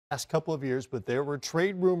last couple of years, but there were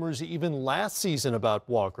trade rumors even last season about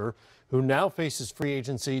Walker, who now faces free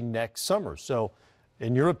agency next summer. So,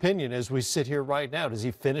 in your opinion, as we sit here right now, does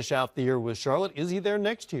he finish out the year with Charlotte? Is he there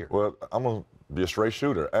next year? Well, I'm going to be a straight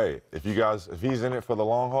shooter. Hey, if he's in it for the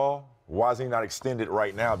long haul, why is he not extended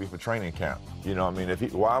right now before training camp? You know what I mean?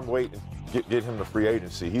 Why I'm waiting to get him to free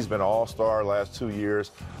agency? He's been an all-star last 2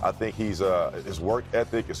 years. I think his work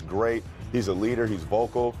ethic is great. He's a leader. He's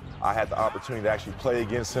vocal. I had the opportunity to actually play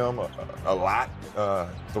against him a lot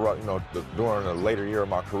throughout, during the later year of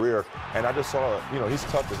my career. And I just saw, he's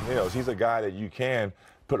tough as nails. He's a guy that you can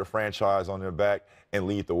put a franchise on their back and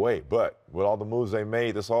lead the way. But with all the moves they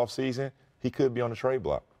made this offseason, he could be on the trade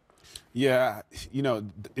block. Yeah,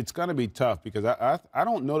 it's going to be tough because I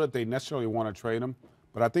don't know that they necessarily want to trade him,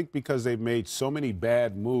 but I think because they've made so many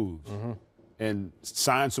bad moves and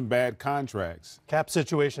signed some bad contracts. Cap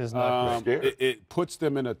situation is not great. It puts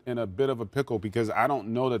them in a bit of a pickle because I don't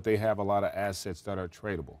know that they have a lot of assets that are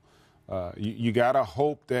tradable. You got to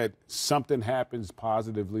hope that something happens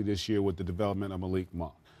positively this year with the development of Malik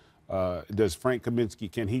Monk. Does Frank Kaminsky,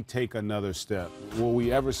 can he take another step? Will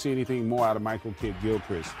we ever see anything more out of Michael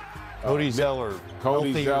Kidd-Gilchrist? Cody Zeller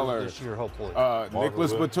this year, hopefully.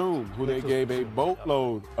 Nicholas Batum, who they gave a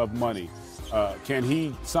boatload of money. Can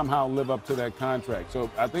he somehow live up to that contract? So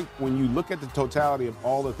I think when you look at the totality of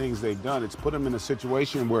all the things they've done, it's put them in a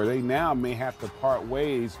situation where they now may have to part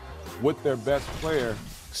ways with their best player,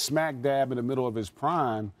 smack dab in the middle of his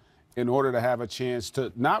prime, in order to have a chance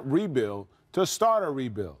to not rebuild, to start a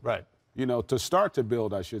rebuild. Right. To start to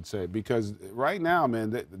build, I should say, because right now,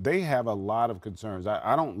 man, they have a lot of concerns.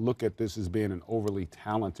 I don't look at this as being an overly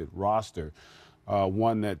talented roster,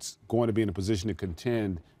 one that's going to be in a position to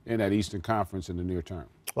contend in that Eastern Conference in the near term.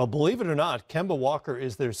 Well, believe it or not, Kemba Walker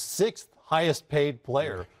is their 6th highest paid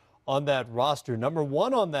player on that roster. Number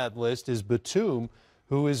 1 on that list is Batum,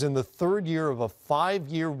 who is in the 3rd year of a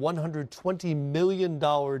 5-year, $120 million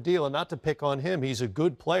deal. And not to pick on him, he's a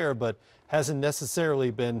good player, but hasn't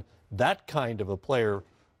necessarily been that kind of a player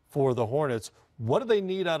for the Hornets. What do they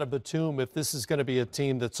need out of Batum if this is going to be a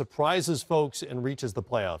team that surprises folks and reaches the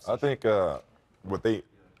playoffs? I think what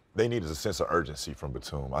they need is a sense of urgency from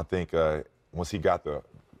Batum. I think once he got the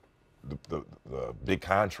big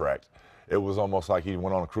contract, it was almost like he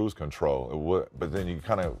went on cruise control. But then you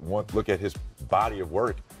kind of look at his body of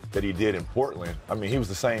work that he did in Portland. I mean, he was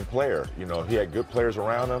the same player. He had good players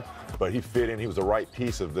around him, but he fit in. He was the right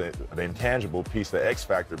piece of the intangible piece, the X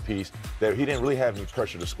factor piece, that he didn't really have any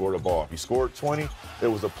pressure to score the ball. If he scored 20, it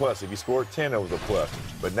was a plus. If he scored 10, it was a plus.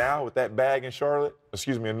 But now with that bag in Charlotte,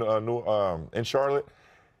 in Charlotte,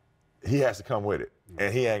 he has to come with it,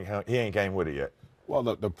 and he ain't came with it yet. Well,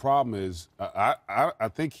 the problem is, I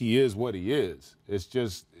think he is what he is. It's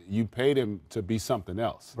just you paid him to be something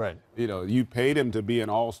else. Right. You paid him to be an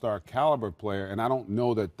all-star caliber player, and I don't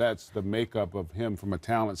know that that's the makeup of him from a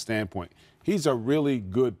talent standpoint. He's a really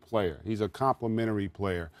good player. He's a complimentary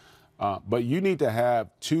player. But you need to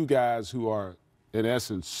have 2 guys who are, in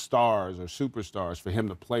essence, stars or superstars for him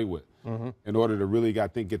to play with in order to really, I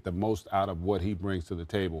think, get the most out of what he brings to the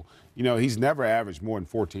table. He's never averaged more than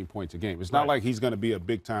 14 points a game. It's not like he's going to be a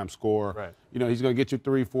big-time scorer. Right. He's going to get you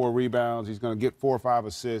 3-4 rebounds. He's going to get 4 or 5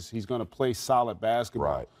 assists. He's going to play solid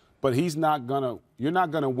basketball. Right. But you're not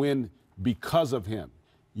going to win because of him.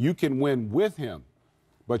 You can win with him,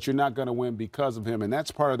 but you're not going to win because of him, and that's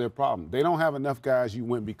part of their problem. They don't have enough guys you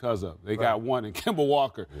win because of. They got one in Kemba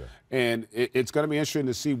Walker, and it's going to be interesting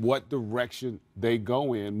to see what direction they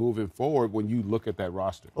go in moving forward when you look at that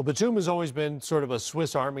roster. Well, Batum has always been sort of a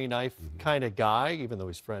Swiss Army knife kind of guy, even though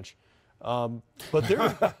he's French. But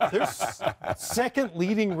their second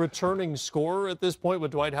leading returning scorer at this point,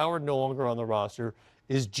 with Dwight Howard no longer on the roster,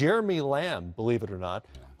 is Jeremy Lamb, believe it or not,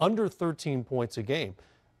 under 13 points a game.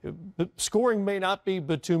 Scoring may not be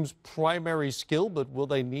Batum's primary skill, but will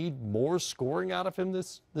they need more scoring out of him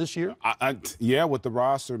this year? Yeah, with the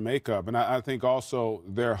roster makeup. And I think also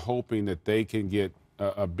they're hoping that they can get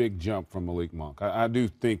a big jump from Malik Monk. I do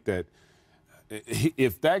think that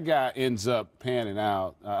if that guy ends up panning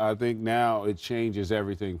out, I think now it changes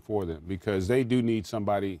everything for them because they do need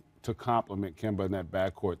somebody to complement Kemba in that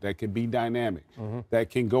backcourt that can be dynamic, that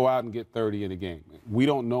can go out and get 30 in a game. We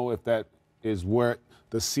don't know if that is where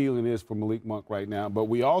the ceiling is for Malik Monk right now. But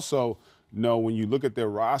we also know when you look at their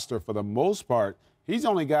roster, for the most part, he's the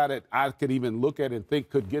only guy that I could even look at and think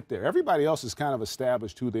could get there. Everybody else has kind of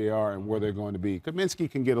established who they are and where they're going to be.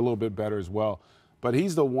 Kaminsky can get a little bit better as well. But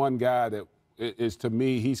he's the one guy that is, to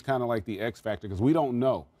me, he's kind of like the X factor because we don't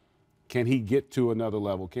know. Can he get to another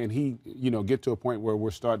level? Can he, get to a point where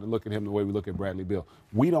we're starting to look at him the way we look at Bradley Beal?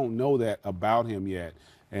 We don't know that about him yet.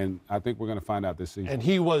 And I think we're going to find out this season. And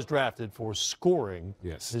he was drafted for scoring.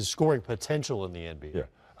 Yes. His scoring potential in the NBA. Yeah.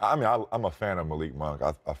 I mean, I'm a fan of Malik Monk.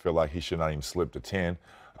 I feel like he should not even slip to 10.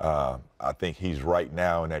 I think he's right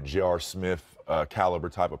now in that J.R. Smith caliber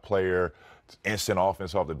type of player. Instant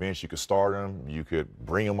offense off the bench. You could start him. You could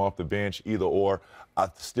bring him off the bench, either or. I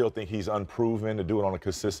still think he's unproven to do it on a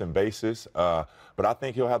consistent basis. But I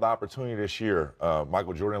think he'll have the opportunity this year.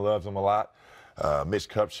 Michael Jordan loves him a lot. Mitch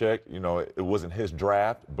Kupchak, you know, it wasn't his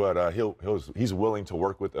draft, but he's willing to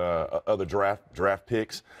work with other draft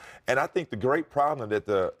picks. And I think the great problem that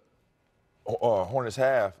the Hornets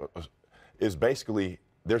have is basically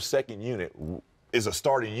their second unit is a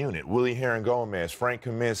starting unit. Willie Herron-Gomez, Frank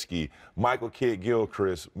Kaminsky, Michael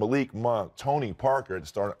Kidd-Gilchrist, Malik Monk, Tony Parker,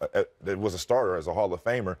 that was a starter as a Hall of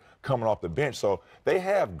Famer, coming off the bench. So they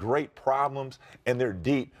have great problems, and they're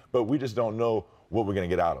deep, but we just don't know what we're going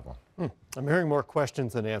to get out of them. I'm hearing more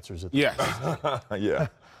questions than answers at this Yes. Yeah.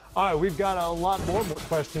 All right, we've got a lot more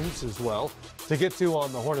questions as well to get to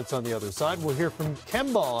on the Hornets on the other side. We'll hear from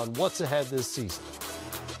Kemba on what's ahead this season.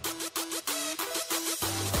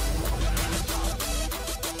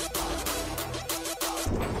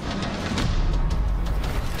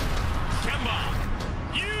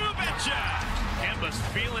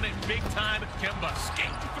 Feeling it big time. Kemba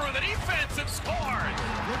skating through the defense and scored.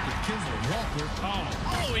 Look at Kemba Walker.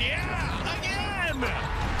 Oh yeah, again.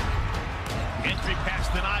 Entry pass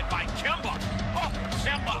denied by Kemba. Oh,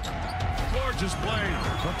 Kemba. Gorgeous play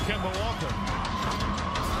from Kemba Walker.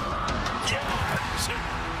 Yes.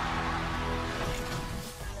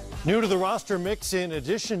 New to the roster mix, in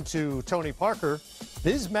addition to Tony Parker,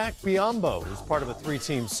 Bismack Biyombo is part of a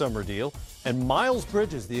three-team summer deal. And Miles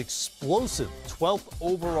Bridges, the explosive 12th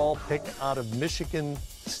overall pick out of Michigan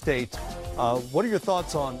State. What are your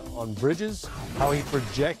thoughts on Bridges, how he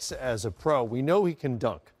projects as a pro? We know he can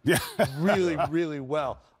dunk really, really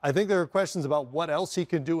well. I think there are questions about what else he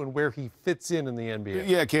can do and where he fits in the NBA.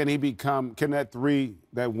 Yeah, can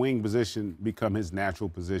that wing position become his natural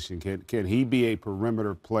position? Can he be a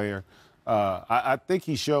perimeter player? I think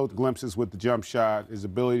he showed glimpses with the jump shot, his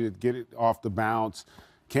ability to get it off the bounce.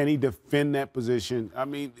 Can he defend that position? I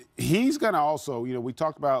mean, he's going to also, you know, we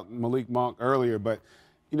talked about Malik Monk earlier, but,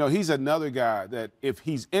 you know, he's another guy that if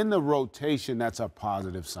he's in the rotation, that's a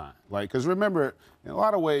positive sign. Like, because remember, in a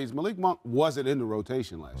lot of ways, Malik Monk wasn't in the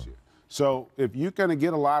rotation last year. So if you're going to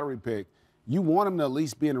get a lottery pick, you want him to at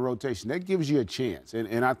least be in the rotation. That gives you a chance.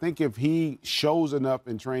 And I think if he shows enough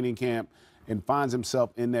in training camp and finds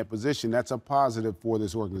himself in that position, that's a positive for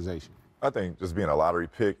this organization. I think just being a lottery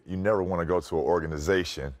pick, you never want to go to an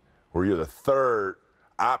organization where you're the third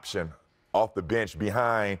option off the bench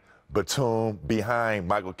behind Batum, behind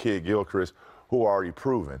Michael Kidd-Gilchrist, who are already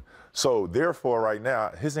proven. So therefore, right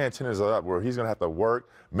now, his antennas are up where he's going to have to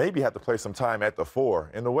work, maybe have to play some time at the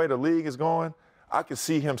 4. And the way the league is going, I could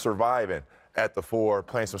see him surviving at the 4,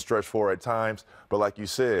 playing some stretch 4 at times. But like you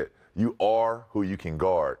said, you are who you can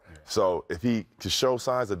guard. So if he can show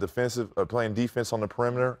signs of playing defense on the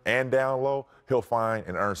perimeter and down low, he'll find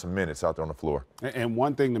and earn some minutes out there on the floor. And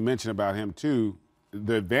one thing to mention about him, too,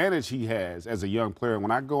 the advantage he has as a young player,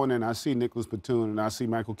 when I go in and I see Nicholas Batum and I see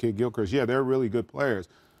Michael Kidd-Gilchrist, yeah, they're really good players.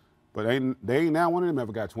 But they ain't now one of them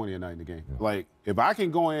ever got 20 a night in the game. Yeah. Like, if I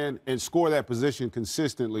can go in and score that position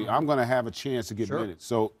consistently, I'm going to have a chance to get minutes.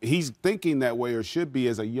 So he's thinking that way, or should be,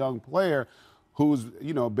 as a young player who's,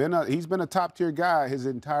 you know, he's been a top-tier guy his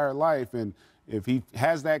entire life. And if he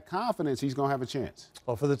has that confidence, he's going to have a chance.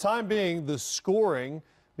 Well, for the time being, the scoring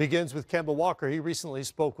begins with Kemba Walker. He recently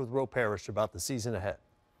spoke with Ro Parrish about the season ahead.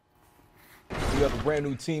 You have a brand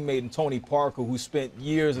new teammate in Tony Parker, who spent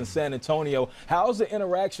years in San Antonio. How's the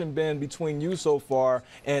interaction been between you so far,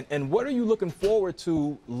 and what are you looking forward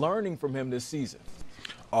to learning from him this season?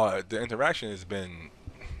 The interaction has been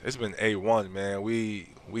A1, man. We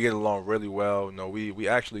get along really well. You know, we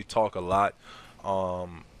actually talk a lot.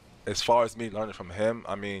 As far as me learning from him,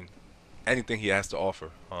 I mean, anything he has to offer.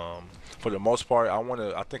 For the most part,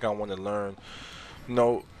 I think I want to learn, you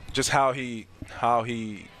know, just how he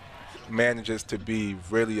manages to be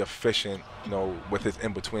really efficient, you know, with his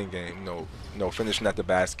in-between game, you know, finishing at the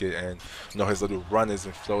basket, and, you know, his little runners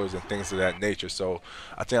and floaters and things of that nature. So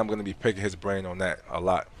I think I'm going to be picking his brain on that a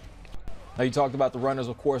lot. Now, you talked about the runners.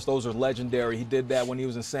 Of course, those are legendary. He did that when he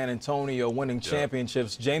was in San Antonio, winning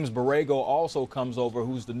championships. James Borrego also comes over,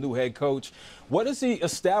 who's the new head coach. What has he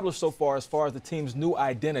established so far as the team's new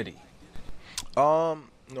identity? You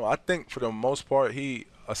know, I think for the most part, he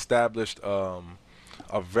established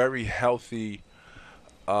a very healthy,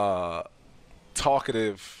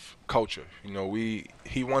 talkative culture. You know,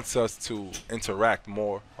 he wants us to interact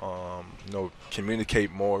more, you know,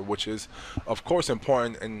 communicate more, which is, of course,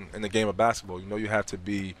 important in the game of basketball. You know, you have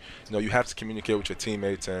to communicate with your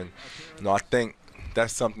teammates, and you know, I think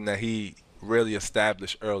that's something that he really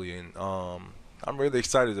established early, and I'm really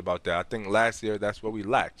excited about that. I think last year that's what we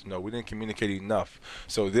lacked. You know, we didn't communicate enough.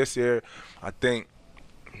 So this year, I think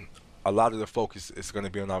a lot of the focus is going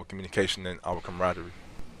to be on our communication and our camaraderie.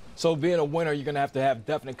 So being a winner, you're going to have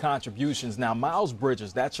definite contributions. Now, Miles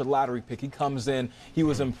Bridges, that's your lottery pick. He comes in. He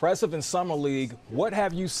was impressive in Summer League. What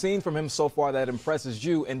have you seen from him so far that impresses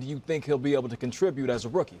you, and do you think he'll be able to contribute as a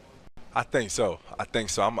rookie? I think so.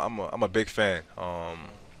 I'm a big fan.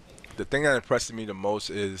 The thing that impresses me the most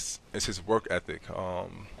is his work ethic. You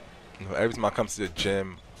know, every time I come to the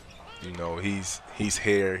gym, you know, he's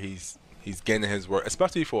here. He's getting his work,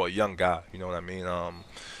 especially for a young guy. You know what I mean?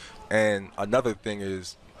 And another thing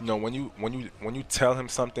is, you know, when you tell him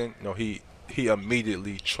something, you know, he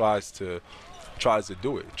immediately tries to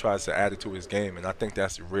do it, tries to add it to his game, and I think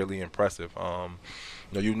that's really impressive. You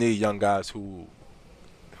know, you need young guys who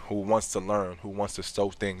wants to learn, who wants to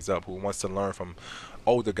soak things up, who wants to learn from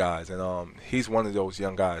older guys, and he's one of those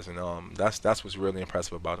young guys, and that's what's really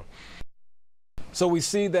impressive about him. So we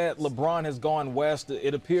see that LeBron has gone west.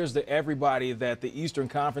 It appears to everybody that the Eastern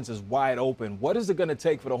Conference is wide open. What is it going to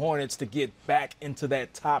take for the Hornets to get back into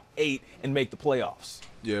that top 8 and make the playoffs?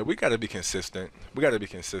 Yeah, we got to be consistent. We got to be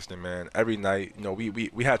consistent, man. Every night, you know,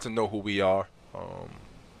 we have to know who we are.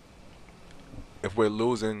 If we're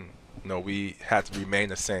losing, you know, we have to remain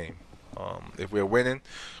the same. If we're winning,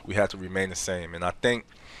 we have to remain the same. And I think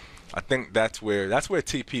that's where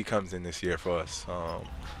TP comes in this year for us.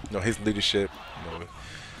 You know, his leadership. You know,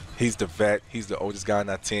 he's the vet. He's the oldest guy on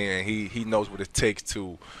that team, and he knows what it takes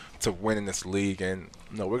to win in this league. And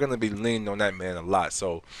you know, we're gonna be leaning on that man a lot.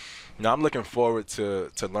 So, you know, I'm looking forward to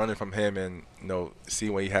learning from him and, you know, see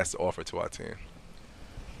what he has to offer to our team.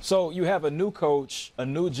 So you have a new coach, a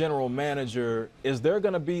new general manager. Is there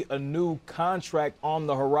going to be a new contract on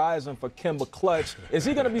the horizon for Kemba Clutch? Is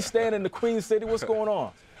he going to be staying in the Queen City? What's going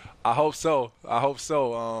on? I hope so.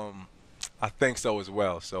 I think so as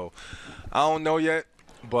well. So I don't know yet,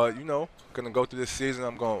 but you know, gonna go through this season.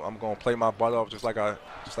 I'm gonna play my butt off just like I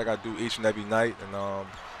do each and every night. And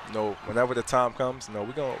you know, whenever the time comes, you know,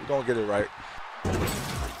 we're gonna get it right.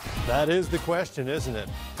 That is the question, isn't it?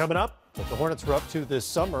 Coming up, what the Hornets were up to this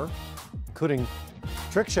summer, including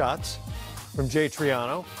trick shots from Jay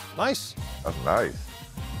Triano. Nice. That's nice.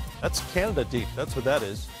 That's Canada deep. That's what that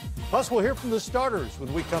is. Plus, we'll hear from the starters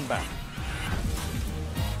when we come back.